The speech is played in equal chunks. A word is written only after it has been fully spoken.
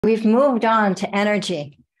We've moved on to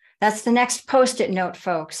energy. That's the next Post-it note,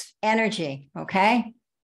 folks. Energy, okay?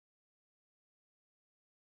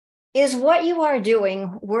 Is what you are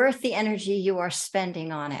doing worth the energy you are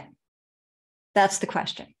spending on it? That's the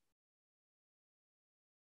question.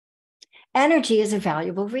 Energy is a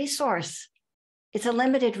valuable resource. It's a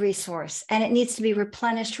limited resource, and it needs to be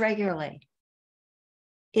replenished regularly.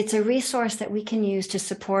 It's a resource that we can use to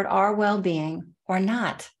support our well-being or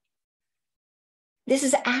not. This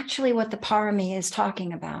is actually what the parami is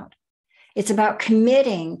talking about. It's about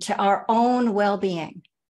committing to our own well-being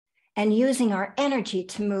and using our energy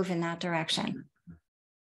to move in that direction.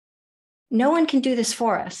 No one can do this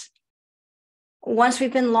for us. Once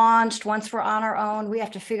we've been launched, once we're on our own, we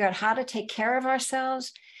have to figure out how to take care of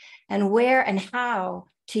ourselves and where and how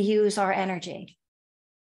to use our energy.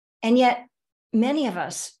 And yet, many of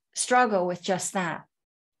us struggle with just that.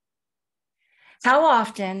 How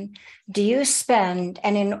often do you spend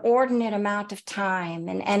an inordinate amount of time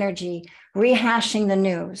and energy rehashing the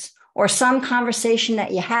news or some conversation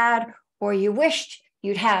that you had or you wished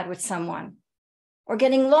you'd had with someone, or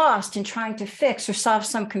getting lost in trying to fix or solve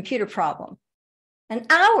some computer problem? And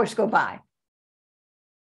hours go by.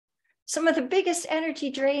 Some of the biggest energy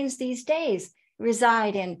drains these days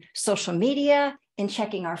reside in social media, in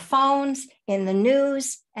checking our phones, in the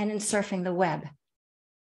news, and in surfing the web.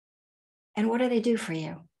 And what do they do for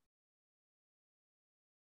you?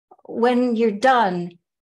 When you're done,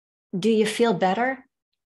 do you feel better?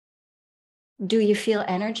 Do you feel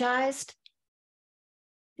energized?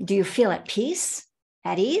 Do you feel at peace,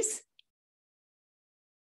 at ease?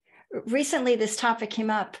 Recently, this topic came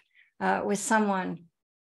up with someone.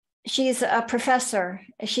 She's a professor.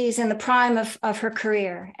 She's in the prime of her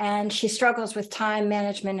career, and she struggles with time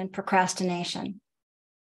management and procrastination.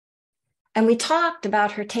 And we talked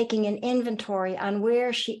about her taking an inventory on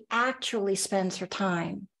where she actually spends her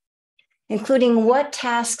time, including what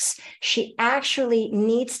tasks she actually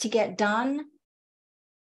needs to get done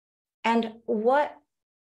and what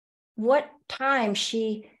time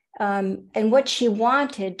she and what she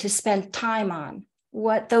wanted to spend time on,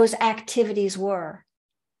 what those activities were.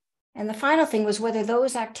 And the final thing was whether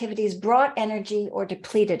those activities brought energy or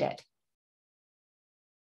depleted it.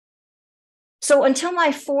 So until my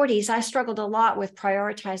 40s, I struggled a lot with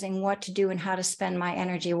prioritizing what to do and how to spend my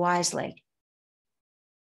energy wisely.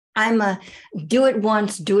 I'm a do it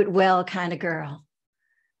once, do it well kind of girl.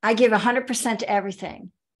 I give 100% to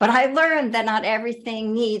everything, but I learned that not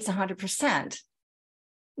everything needs 100%,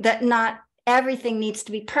 that not everything needs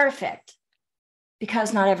to be perfect,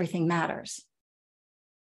 because not everything matters.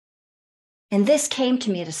 And this came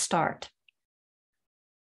to me at a start.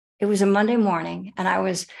 It was a Monday morning, and I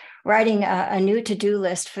was writing a new to-do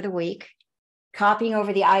list for the week, copying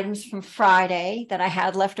over the items from Friday that I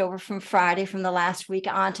had left over from Friday from the last week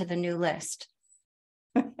onto the new list.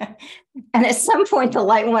 And at some point, the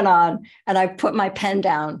light went on, and I put my pen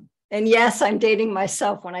down. And yes, I'm dating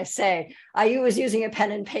myself when I say I was using a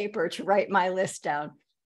pen and paper to write my list down.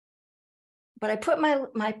 But I put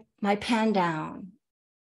my pen down,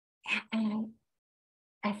 and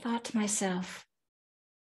I thought to myself,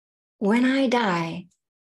 when I die,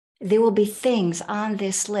 there will be things on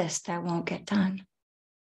this list that won't get done.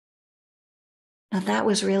 Now, that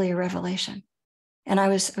was really a revelation. And I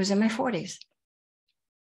was in my 40s.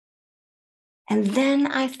 And then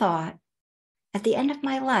I thought, at the end of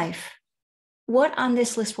my life, what on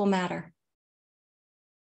this list will matter?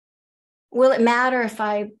 Will it matter if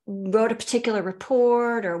I wrote a particular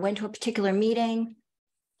report or went to a particular meeting?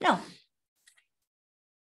 No.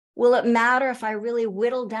 Will it matter if I really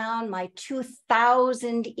whittle down my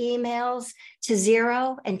 2,000 emails to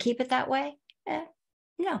 0 and keep it that way?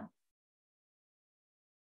 No.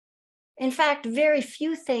 In fact, very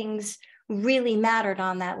few things really mattered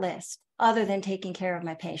on that list other than taking care of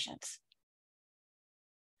my patients.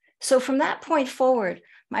 So from that point forward,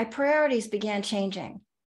 my priorities began changing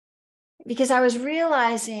because I was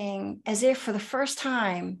realizing, as if for the first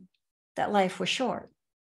time, that life was short.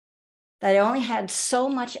 That I only had so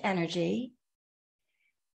much energy,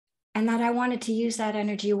 and that I wanted to use that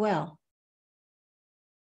energy well.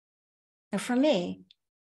 Now, for me,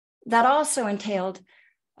 that also entailed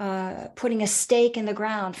putting a stake in the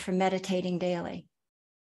ground for meditating daily.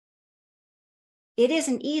 It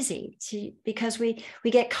isn't easy because we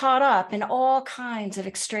get caught up in all kinds of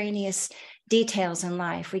extraneous details in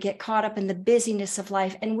life. We get caught up in the busyness of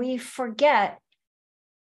life, and we forget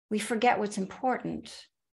what's important.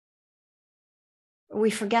 We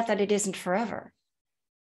forget that it isn't forever.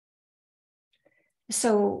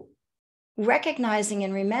 So recognizing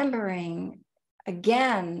and remembering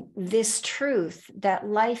again, this truth that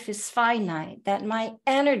life is finite, that my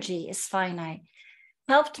energy is finite,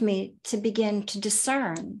 helped me to begin to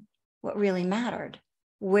discern what really mattered,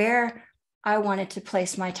 where I wanted to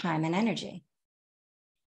place my time and energy.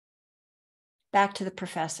 Back to the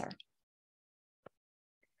professor.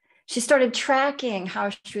 She started tracking how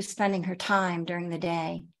she was spending her time during the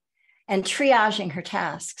day and triaging her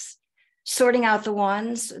tasks, sorting out the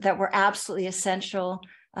ones that were absolutely essential,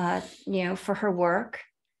 for her work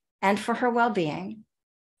and for her well-being.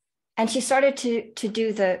 And she started to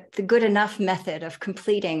do the good enough method of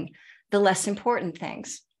completing the less important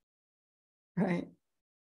things. Right.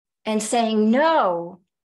 And saying no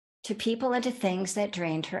to people and to things that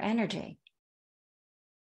drained her energy.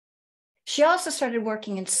 She also started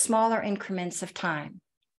working in smaller increments of time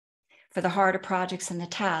for the harder projects and the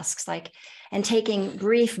tasks, and taking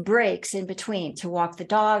brief breaks in between to walk the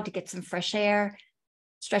dog, to get some fresh air,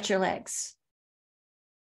 stretch your legs.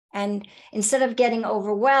 And instead of getting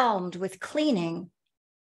overwhelmed with cleaning,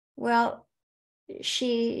 well,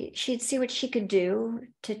 she'd see what she could do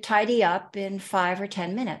to tidy up in 5 or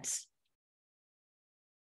 10 minutes.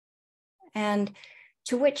 And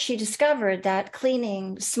to which she discovered that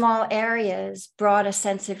cleaning small areas brought a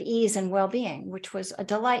sense of ease and well-being, which was a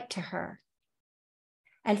delight to her.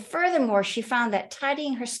 And furthermore, she found that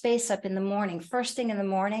tidying her space up in the morning, first thing in the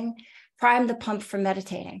morning, primed the pump for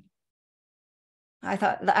meditating. I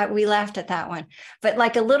thought we laughed at that one, but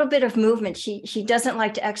like a little bit of movement. She doesn't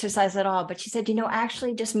like to exercise at all, but she said,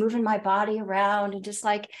 actually just moving my body around and just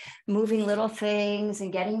like moving little things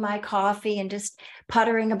and getting my coffee and just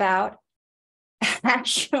puttering about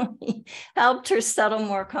actually helped her settle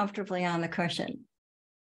more comfortably on the cushion.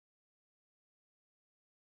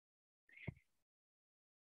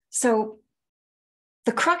 So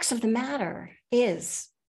the crux of the matter is,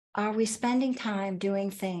 are we spending time doing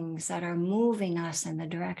things that are moving us in the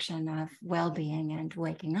direction of well-being and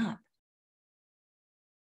waking up?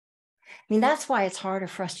 I mean, that's why it's harder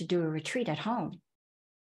for us to do a retreat at home.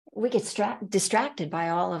 We get distracted by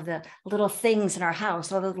all of the little things in our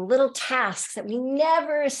house, all the little tasks that we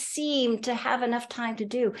never seem to have enough time to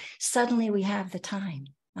do. Suddenly we have the time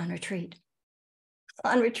on retreat.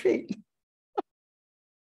 On retreat.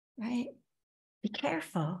 Right? Be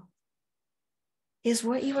careful. Is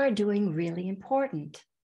what you are doing really important?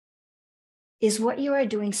 Is what you are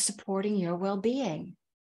doing supporting your well-being?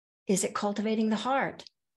 Is it cultivating the heart?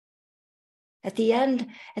 At the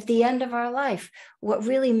end of our life, what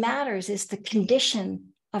really matters is the condition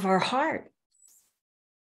of our heart.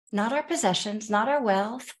 Not our possessions, not our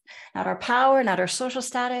wealth, not our power, not our social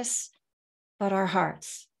status, but our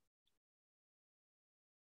hearts.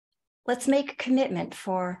 Let's make a commitment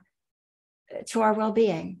to our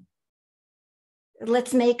well-being.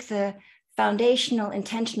 Let's make the foundational,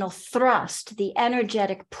 intentional thrust, the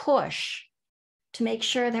energetic push to make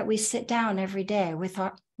sure that we sit down every day with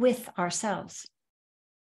ourselves,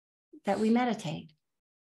 that we meditate,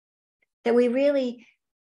 that we really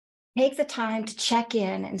take the time to check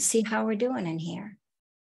in and see how we're doing in here,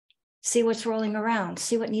 see what's rolling around,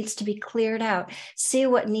 see what needs to be cleared out, see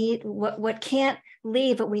what can't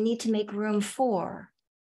leave, but we need to make room for.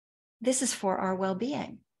 This is for our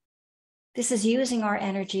well-being. This is using our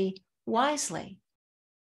energy wisely.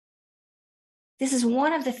 This is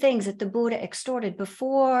one of the things that the Buddha exhorted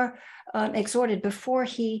before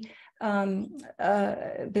he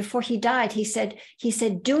died. He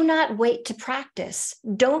said, do not wait to practice.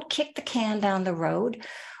 Don't kick the can down the road.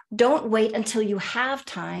 Don't wait until you have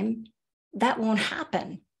time. That won't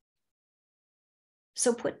happen.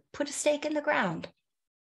 So put a stake in the ground.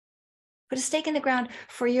 Put a stake in the ground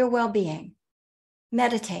for your well-being.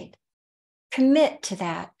 Meditate. Commit to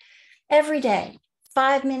that every day.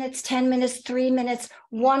 5 minutes, 10 minutes, 3 minutes,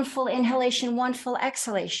 one full inhalation, one full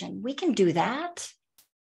exhalation. We can do that.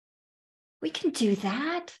 We can do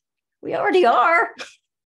that. We already are,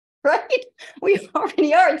 right? We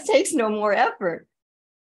already are. It takes no more effort.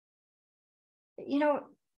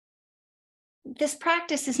 This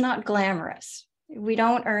practice is not glamorous. We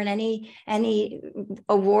don't earn any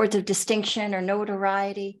awards of distinction or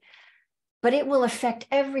notoriety, but it will affect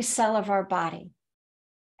every cell of our body.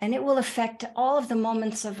 And it will affect all of the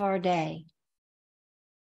moments of our day.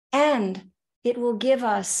 And it will give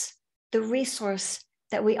us the resource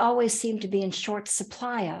that we always seem to be in short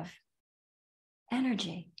supply of,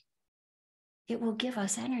 energy. It will give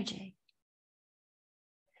us energy.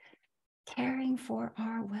 Caring for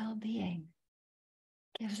our well-being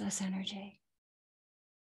gives us energy.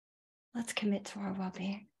 Let's commit to our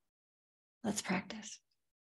well-being. Let's practice.